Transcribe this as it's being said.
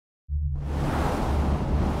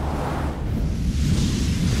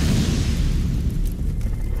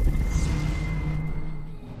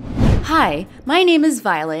Hi, my name is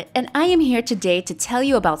Violet, and I am here today to tell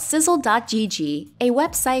you about sizzle.gg, a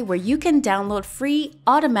website where you can download free,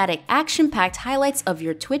 automatic, action-packed highlights of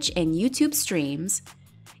your Twitch and YouTube streams.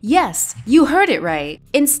 Yes, you heard it right!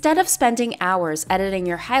 Instead of spending hours editing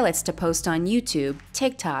your highlights to post on YouTube,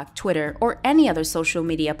 TikTok, Twitter, or any other social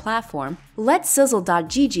media platform, let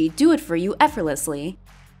sizzle.gg do it for you effortlessly.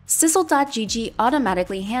 Sizzle.gg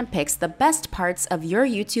automatically handpicks the best parts of your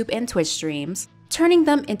YouTube and Twitch streams, turning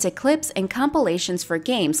them into clips and compilations for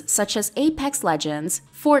games such as Apex Legends,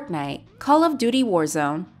 Fortnite, Call of Duty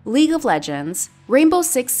Warzone, League of Legends, Rainbow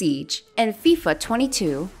Six Siege, and FIFA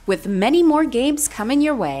 22, with many more games coming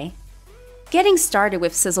your way. Getting started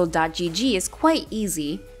with sizzle.gg is quite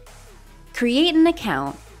easy. Create an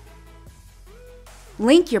account.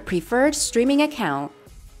 Link your preferred streaming account.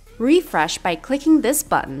 Refresh by clicking this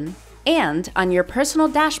button, and on your personal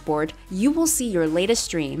dashboard, you will see your latest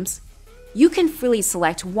streams. You can freely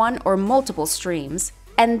select one or multiple streams,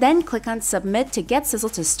 and then click on Submit to get Sizzle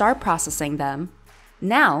to start processing them.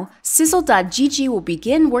 Now, sizzle.gg will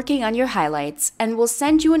begin working on your highlights and will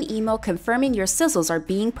send you an email confirming your sizzles are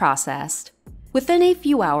being processed. Within a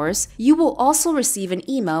few hours, you will also receive an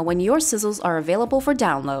email when your sizzles are available for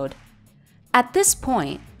download. At this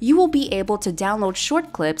point, you will be able to download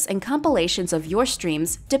short clips and compilations of your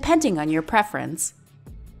streams depending on your preference.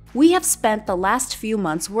 We have spent the last few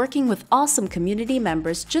months working with awesome community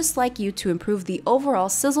members just like you to improve the overall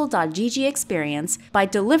sizzle.gg experience by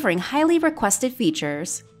delivering highly requested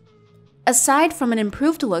features. Aside from an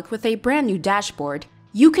improved look with a brand new dashboard,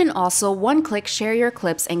 you can also one-click share your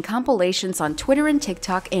clips and compilations on Twitter and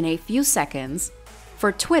TikTok in a few seconds.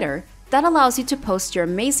 For Twitter, that allows you to post your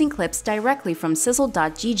amazing clips directly from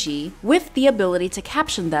sizzle.gg with the ability to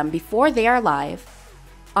caption them before they are live.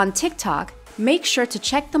 On TikTok, make sure to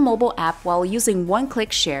check the mobile app while using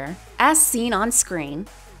one-click share, as seen on screen.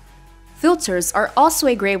 Filters are also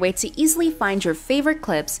a great way to easily find your favorite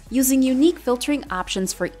clips using unique filtering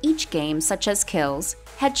options for each game such as kills,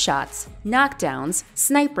 headshots, knockdowns,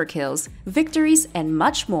 sniper kills, victories, and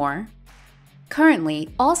much more. Currently,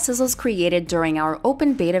 all sizzles created during our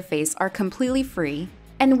open beta phase are completely free,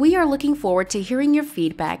 and we are looking forward to hearing your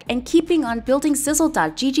feedback and keeping on building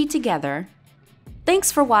sizzle.gg together.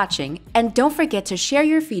 Thanks for watching, and don't forget to share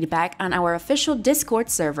your feedback on our official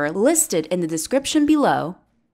Discord server listed in the description below.